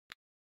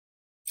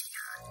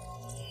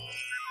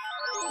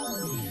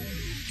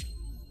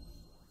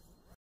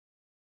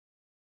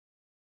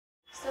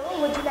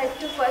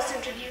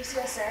introduce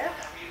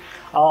yourself?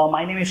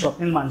 My name is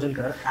Swapnil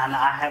Manjalkar and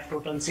I have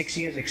total 6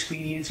 years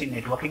experience in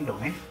networking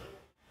domain.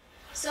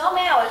 Sir,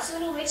 may I also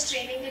know which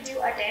training did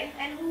you attend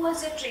and who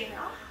was your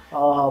trainer?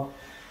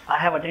 I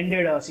have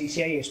attended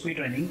CCIE SP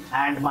training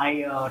and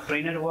my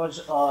trainer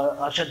was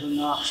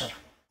Arshadunna sir.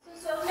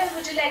 So Swapnil,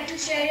 would you like to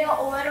share your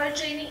overall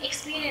training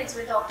experience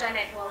with Octa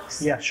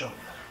Networks? Yeah, sure.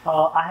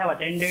 I have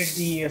attended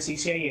the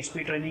CCIE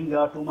SP training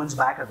 2 months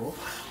back ago,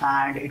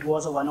 and it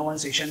was a one-on-one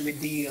session with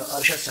the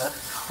Arshad sir,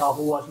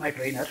 who was my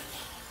trainer.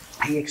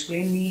 He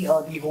explained me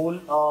the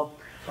whole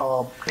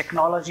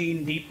technology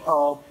in deep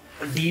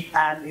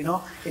and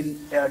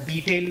in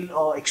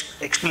detailed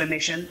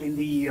explanation in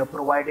the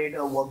provided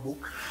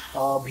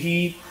workbook.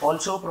 He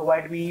also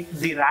provided me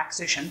the rack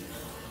session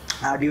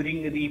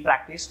during the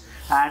practice,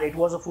 and it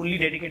was a fully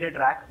dedicated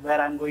rack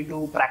where I'm going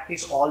to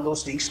practice all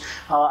those things.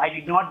 I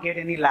did not get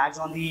any lags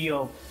on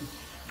the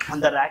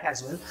rack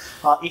as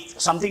well.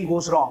 If something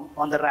goes wrong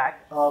on the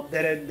rack,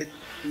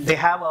 they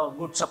have a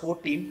good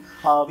support team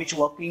which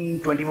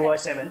working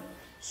 24/7.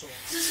 So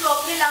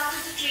Swapnil, after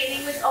the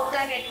training with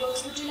Octa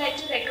Networks, would you like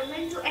to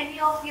recommend to any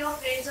of your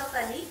friends or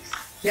colleagues?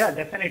 Yeah,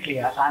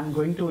 definitely. I'm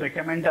going to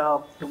recommend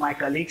to my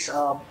colleagues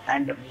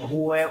and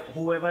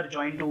whoever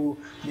joined to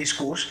this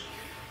course.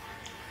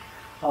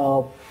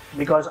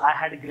 Because I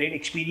had a great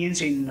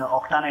experience in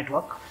Octa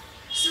Network.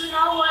 So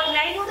now, may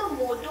I know the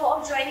motto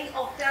of joining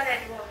Octa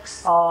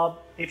Networks?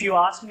 If you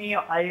ask me,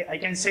 I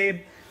can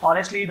say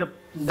honestly,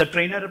 the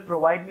trainer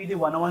provide me the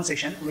one-on-one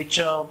session, which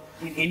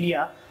in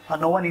India,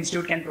 no one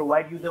institute can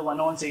provide you the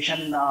one-on-one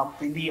session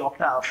in the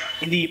Octa,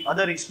 in the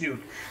other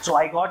institute. So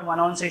I got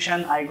one-on-one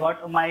session, I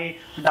got my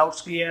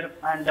doubts clear,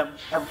 and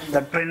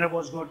the trainer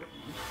was good.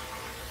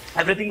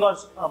 Everything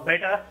was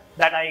better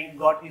that I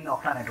got in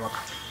Octa Network.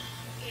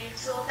 Okay,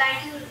 so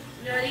thank you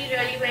really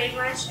very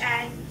much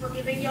and for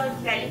giving your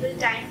valuable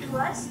time to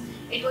us.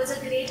 It was a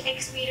great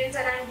experience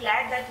and I'm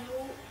glad that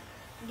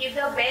you give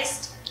the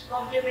best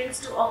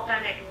compliments to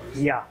Octa Networks.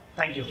 Yeah,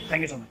 thank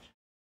you so much.